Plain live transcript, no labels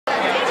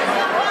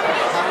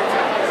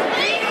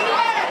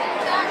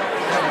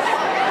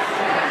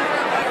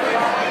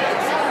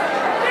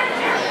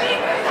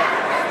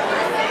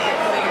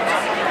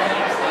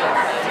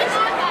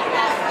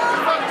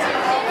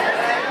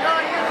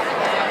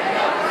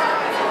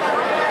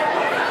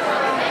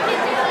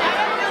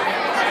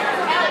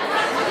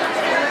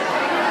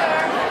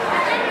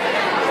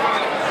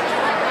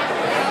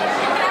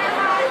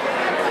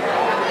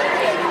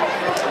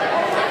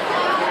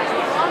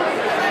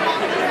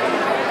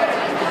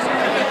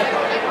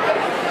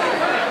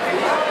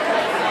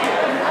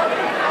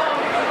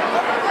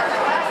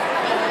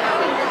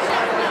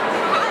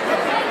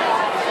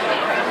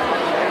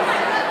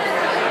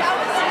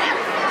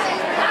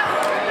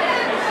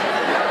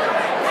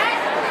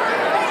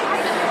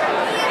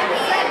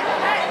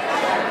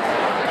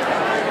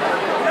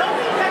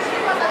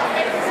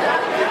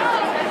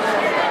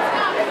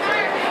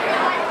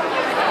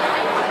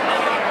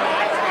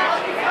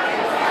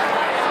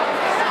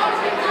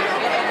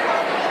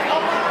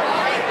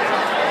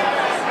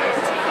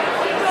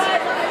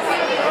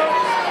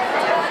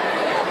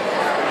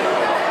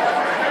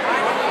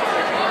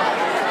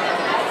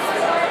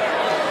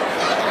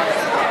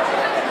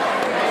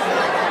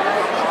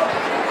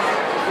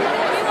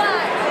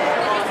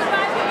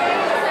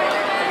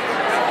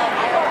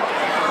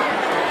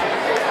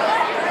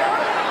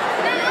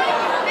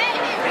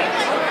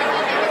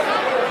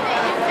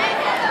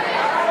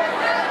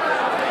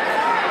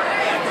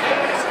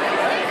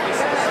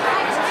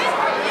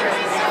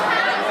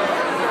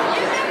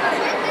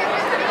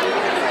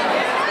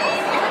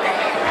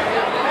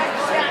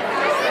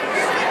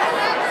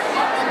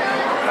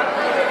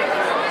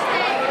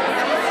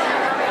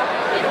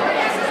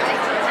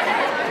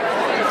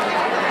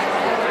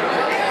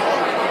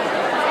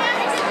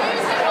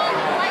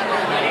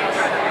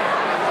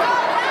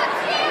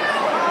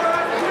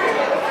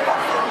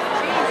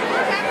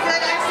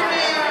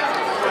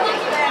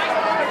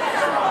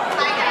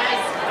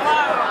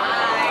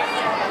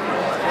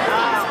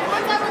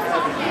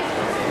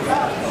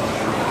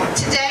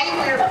Today,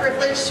 we are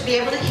privileged to be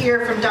able to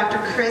hear from Dr.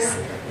 Chris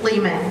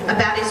Lehman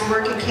about his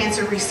work in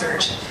cancer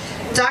research.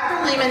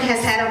 Dr. Lehman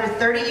has had over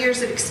 30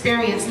 years of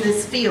experience in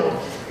this field,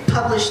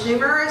 published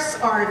numerous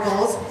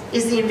articles,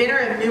 is the inventor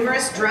of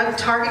numerous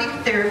drug-targeting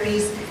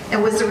therapies,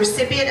 and was the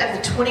recipient of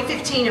the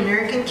 2015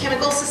 American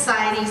Chemical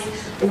Society's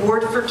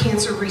Award for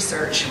Cancer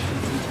Research.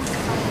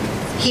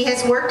 He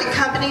has worked at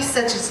companies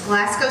such as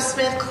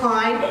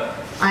GlaxoSmithKline,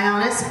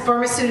 Ionis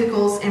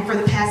Pharmaceuticals, and for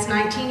the past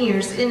 19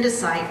 years,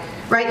 Indecyte,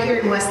 right here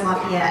in West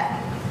Lafayette.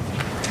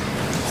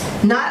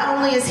 Not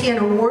only is he an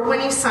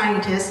award-winning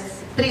scientist,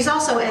 but he's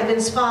also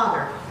Evan's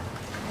father.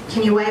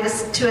 Can you wave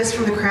to us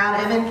from the crowd,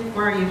 Evan?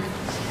 Where are you?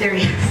 There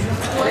he is.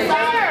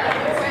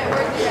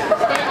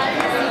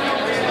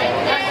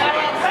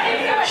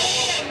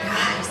 Shh,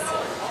 guys.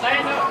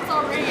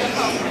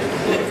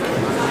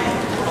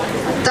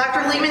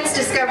 Dr. Lehman's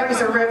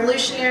discoveries are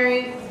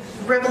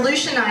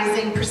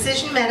revolutionizing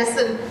precision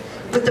medicine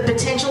with the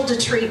potential to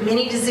treat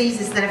many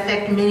diseases that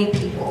affect many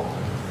people.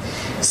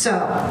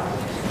 So,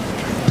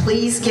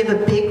 please give a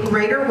big,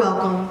 greater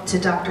welcome to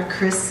Dr.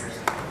 Chris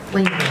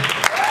Lehman.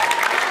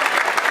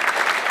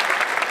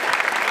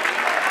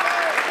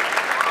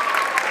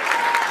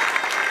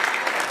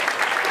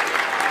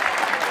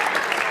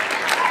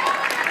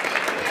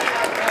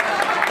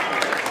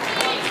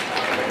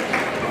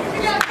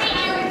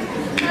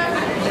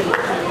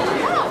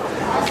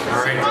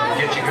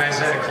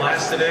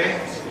 Today.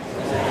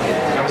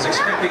 I was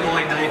expecting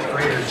only 9th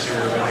graders here,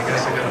 but I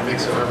guess I got a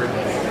mix of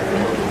everybody.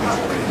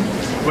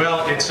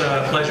 Well, it's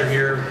a pleasure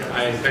here.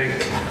 I thank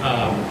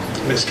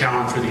Ms.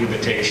 Cowan for the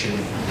invitation,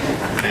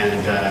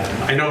 and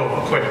I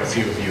know quite a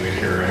few of you in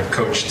here. I've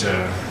coached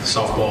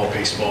softball,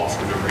 baseball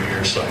for a number of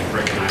years, so I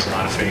recognize a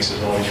lot of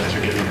faces. All you guys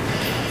are getting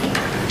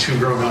too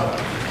grown up.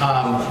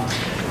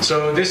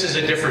 So this is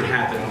a different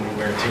hat that I'm going to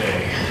wear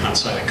today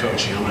outside of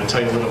coaching. I'm going to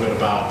tell you a little bit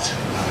about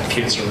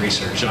cancer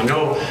research. I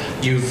know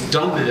you've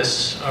done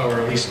this, or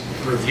at least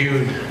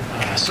reviewed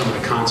some of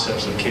the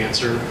concepts of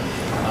cancer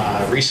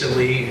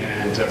recently,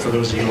 and for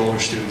those of you older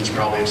students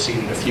probably have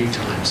seen it a few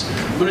times.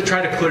 I'm going to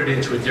try to put it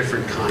into a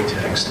different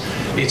context.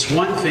 It's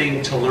one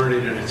thing to learn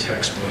it in a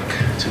textbook,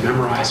 to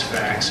memorize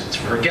facts and to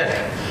forget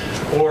it,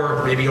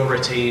 or maybe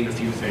retain a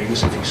few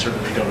things if you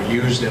certainly don't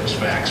use those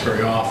facts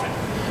very often.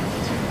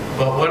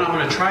 But what I'm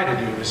going to try to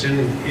do is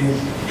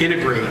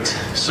integrate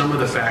some of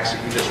the facts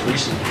that you just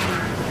recently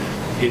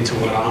learned into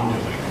what I'm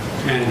doing,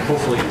 and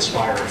hopefully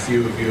inspire a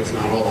few of you, if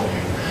not all of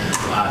you,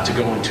 to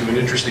go into an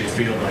interesting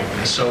field like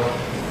this. So,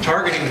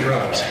 targeting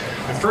drugs.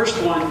 I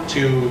first want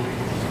to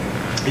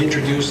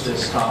introduce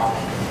this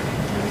topic,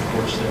 and of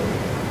course,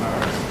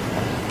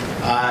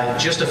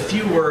 just a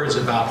few words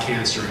about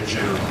cancer in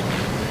general.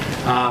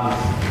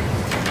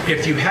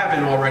 If you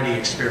haven't already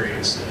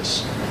experienced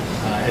this,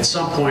 at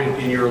some point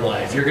in your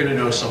life, you're going to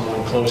know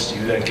someone close to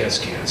you that gets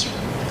cancer.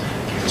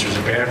 Cancer is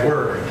a bad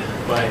word,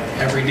 but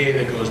every day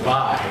that goes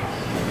by,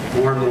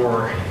 more and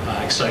more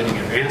exciting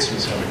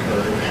advancements have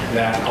occurred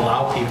that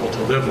allow people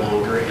to live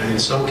longer and in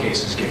some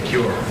cases get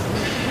cured.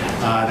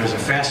 There's a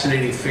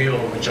fascinating field,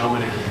 which I'm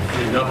going to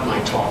end up my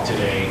talk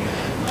today,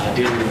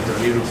 dealing with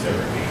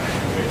immunotherapy,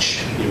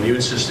 which the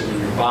immune system in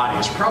your body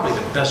is probably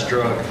the best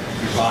drug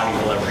your body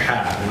will ever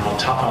have, and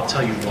I'll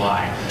tell you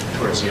why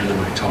towards the end of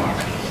my talk.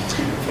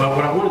 But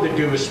what I wanted to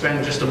do is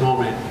spend just a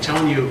moment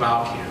telling you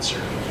about cancer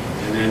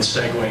and then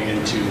segue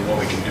into what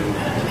we can do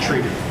to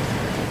treat it.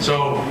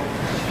 So,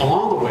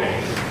 along the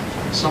way,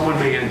 someone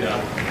may end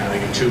up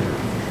having a tumor.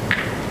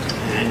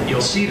 And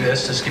you'll see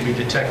this can be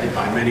detected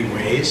by many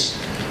ways,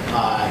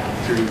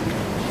 through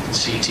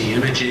CT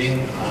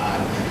imaging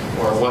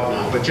or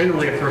whatnot. But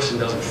generally a person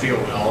doesn't feel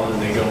well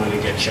and they go in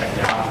and get checked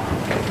out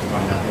and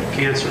find out they have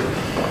cancer.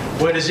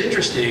 What is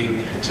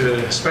interesting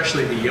to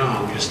especially the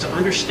young is to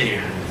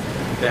understand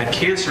that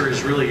cancer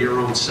is really your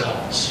own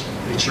cells.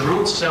 It's your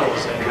own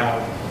cells that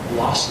have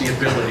lost the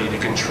ability to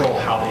control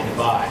how they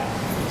divide.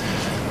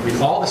 I mean,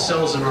 all the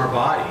cells in our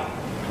body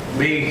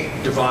may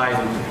divide,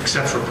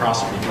 except for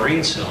possibly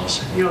brain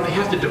cells. You know, they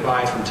have to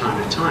divide from time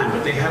to time,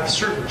 but they have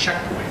certain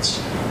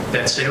checkpoints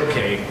that say,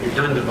 okay, you're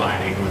done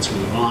dividing, let's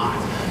move on,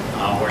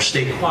 or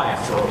stay quiet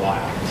for a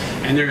while.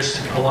 And there's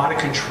a lot of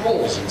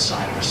controls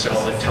inside of a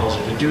cell that tells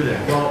it to do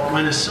that. Well,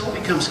 when a cell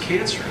becomes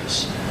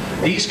cancerous,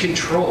 these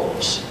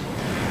controls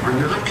are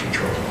not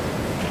controlled.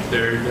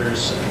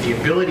 There's the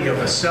ability of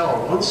a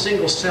cell, one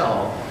single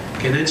cell,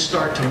 can then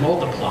start to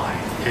multiply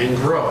and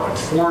grow and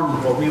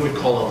form what we would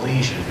call a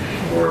lesion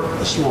or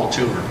a small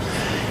tumor.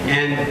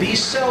 And these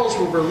cells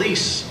will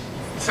release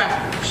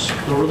factors,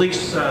 they'll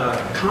release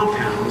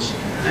compounds,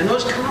 and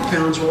those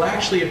compounds will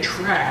actually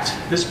attract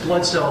this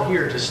blood cell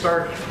here to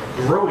start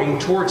growing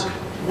towards it.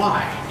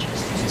 Why?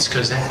 It's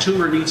because that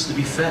tumor needs to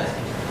be fed.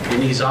 It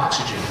needs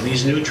oxygen, it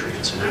needs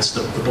nutrients, and that's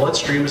the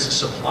bloodstream is the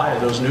supply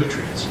of those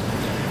nutrients.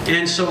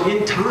 And so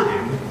in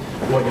time,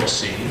 what you'll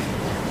see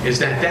is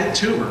that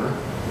tumor,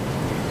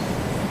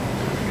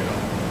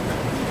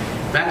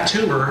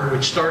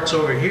 which starts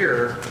over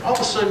here, all of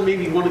a sudden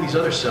maybe one of these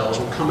other cells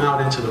will come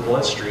out into the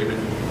bloodstream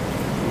and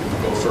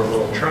go for a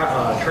little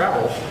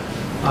travel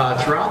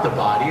throughout the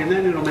body, and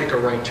then it'll make a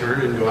right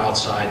turn and go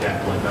outside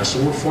that blood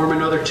vessel and will form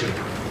another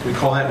tumor. We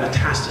call that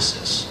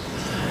metastasis.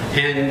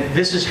 And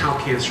this is how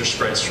cancer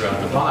spreads throughout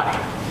the body.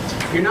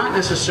 You're not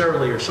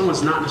necessarily, or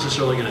someone's not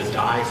necessarily going to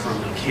die from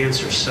the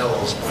cancer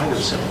cells by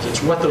themselves.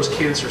 It's what those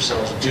cancer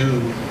cells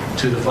do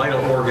to the vital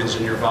organs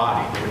in your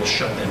body. They will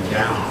shut them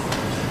down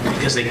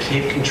because they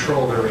can't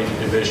control their rate of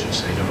division.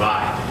 So they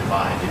divide, they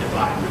divide, they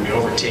divide, and then they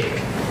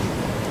overtake.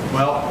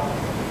 Well,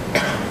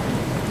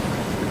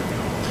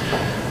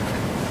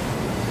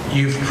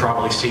 you've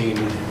probably seen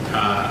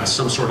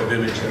some sort of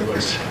image that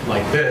looks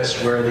like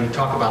this, where they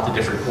talk about the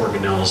different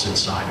organelles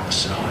inside of a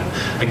cell.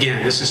 And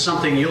again, this is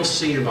something you'll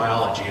see in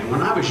biology. And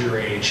when I was your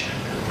age,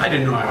 I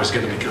didn't know I was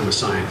going to become a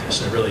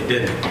scientist. I really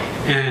didn't.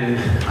 And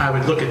I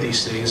would look at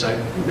these things, I'd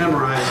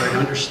memorize, I'd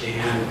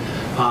understand.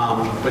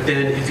 But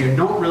then if you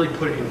don't really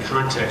put it in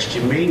context,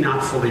 you may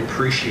not fully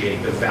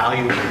appreciate the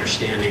value of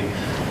understanding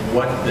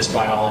what this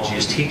biology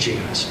is teaching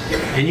us.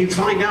 And you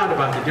find out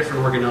about the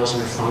different organelles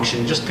and their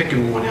function, just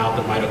picking one out,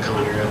 the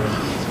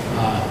mitochondria.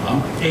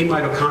 A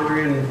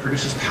mitochondrion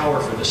produces power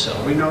for the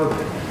cell, we know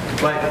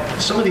that. But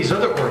some of these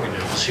other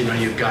organelles, you know,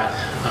 you've got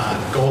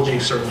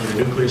Golgi, certainly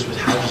the nucleus, which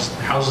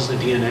houses the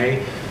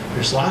DNA.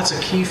 There's lots of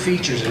key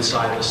features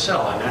inside the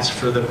cell, and that's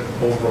for the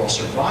overall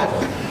survival.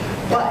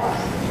 But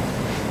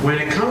when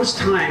it comes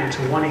time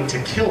to wanting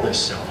to kill this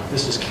cell, if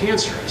this is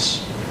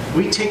cancerous,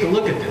 we take a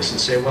look at this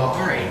and say, well,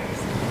 all right,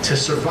 to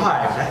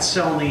survive, that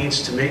cell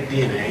needs to make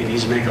DNA, it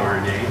needs to make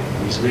RNA,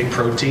 it needs to make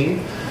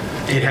protein.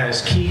 It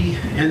has key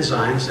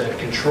enzymes that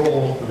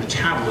control the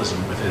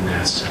metabolism within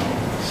that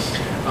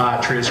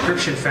cell.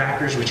 Transcription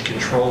factors, which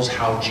controls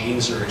how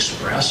genes are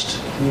expressed.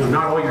 You know,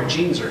 not all your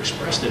genes are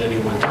expressed at any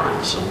one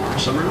time. Some are,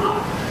 some are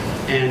not.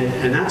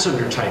 And that's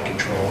under tight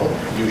control,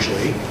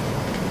 usually.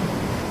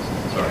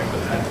 Sorry for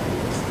that,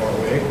 far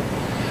away.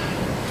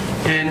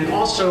 And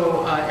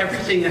also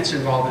everything that's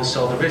involved in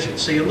cell division.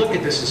 So you look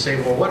at this and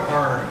say, well, what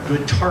are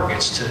good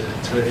targets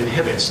to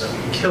inhibit so that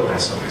we can kill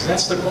that cell? Because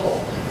that's the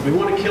goal. We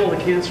want to kill the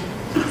cancer.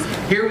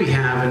 Here we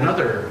have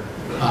another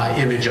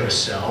image of a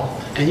cell,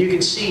 and you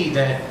can see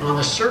that on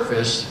the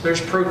surface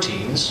there's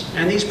proteins,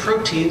 and these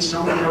proteins,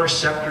 some of them are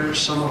receptors,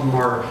 some of them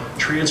are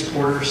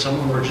transporters, some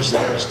of them are just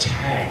there as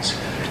tags.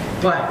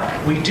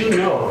 But we do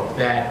know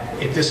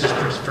that if this is,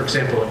 for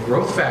example, a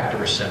growth factor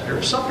receptor,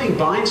 if something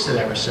binds to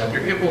that receptor,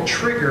 it will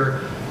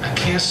trigger a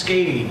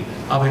cascade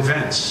of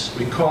events.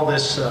 We call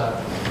this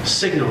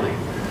signaling.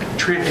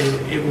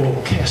 It will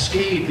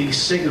cascade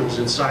these signals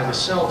inside the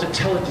cell to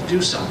tell it to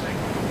do something.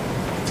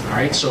 All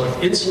right, so if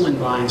insulin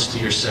binds to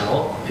your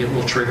cell, it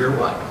will trigger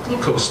what?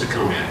 Glucose to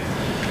come in.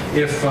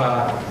 If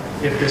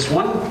this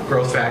one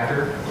growth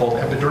factor, called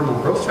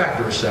epidermal growth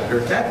factor receptor,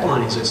 if that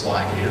binds its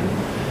ligand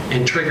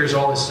and triggers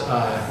all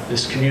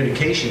this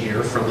communication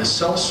here from the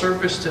cell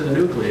surface to the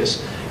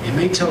nucleus, it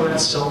may tell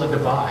that cell to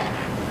divide.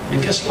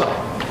 And guess what?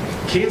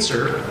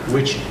 Cancer,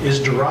 which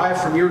is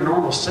derived from your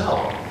normal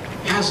cell,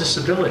 has this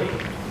ability.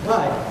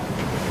 But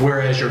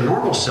whereas your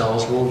normal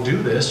cells won't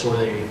do this, or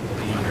they will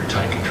be under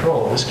tight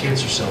control, this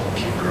cancer cell will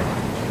keep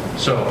growing.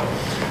 So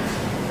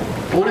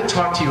I want to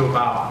talk to you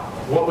about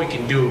what we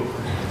can do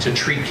to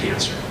treat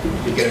cancer.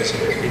 Because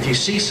if you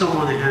see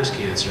someone that has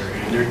cancer,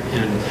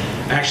 and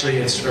actually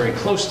it's very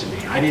close to me.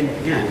 I didn't,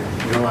 again,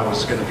 know I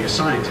was going to be a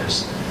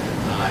scientist.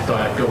 I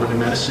thought I'd go into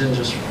medicine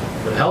just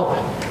for the hell of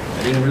it.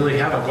 I didn't really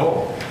have a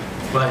goal.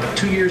 But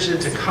 2 years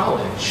into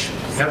college,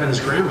 Evan's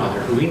grandmother,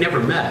 who he never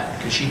met,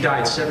 because she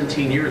died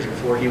 17 years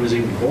before he was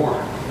even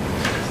born,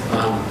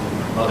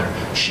 mother,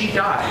 she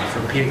died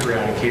from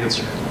pancreatic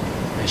cancer.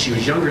 And she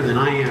was younger than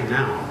I am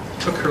now.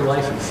 It took her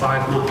life in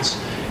 5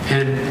 months.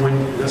 And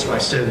that's what I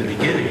said in the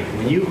beginning,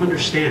 when you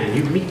understand,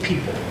 you meet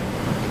people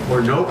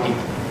or know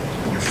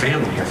people, your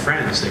family, your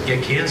friends that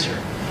get cancer,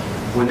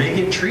 when they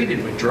get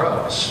treated with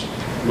drugs,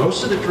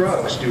 most of the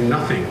drugs do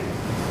nothing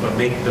but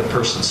make the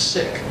person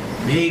sick.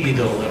 Maybe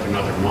they'll live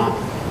another month,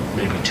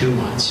 maybe 2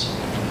 months,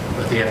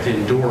 but they have to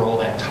endure all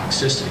that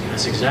toxicity. And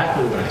that's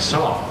exactly what I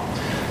saw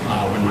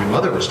when my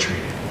mother was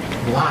treated.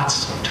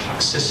 Lots of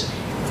toxicity.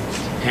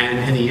 And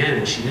in the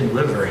end, she didn't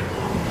live very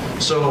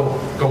long. So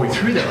going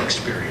through that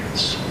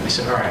experience, I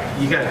said, all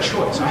right, you got a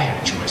choice. I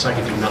had a choice. I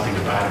can do nothing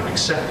about it and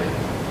accept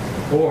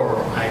it.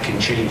 Or I can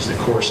change the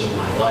course of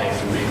my life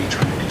and maybe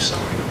try to do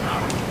something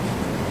about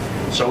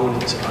it. So I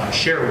wanted to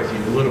share with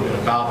you a little bit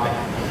about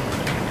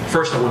that.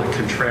 First, I want to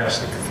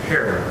contrast and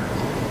compare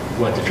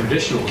what the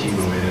traditional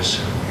chemo is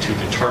to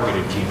the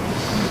targeted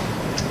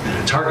chemo.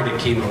 And the targeted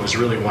chemo is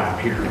really why I'm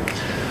here.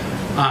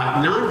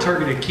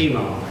 Non-targeted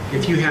chemo,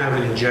 if you have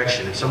an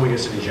injection, if someone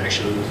gets an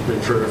injection,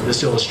 and for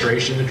this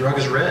illustration, the drug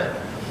is red.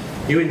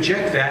 You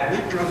inject that, and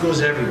that drug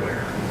goes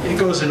everywhere. It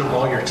goes into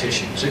all your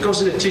tissues. It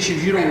goes into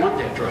tissues you don't want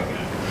that drug in.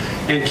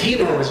 And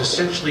chemo is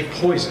essentially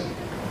poison.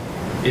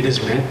 It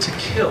is meant to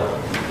kill.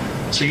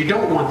 So you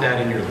don't want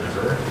that in your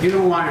liver. You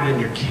don't want it in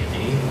your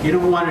kidney. You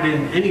don't want it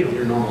in any of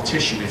your normal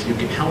tissue if you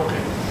can help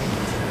it.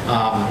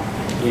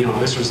 You know,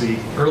 this was the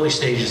early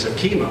stages of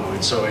chemo,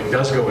 and so it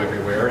does go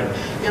everywhere,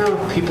 and, you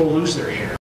know, people lose their hair.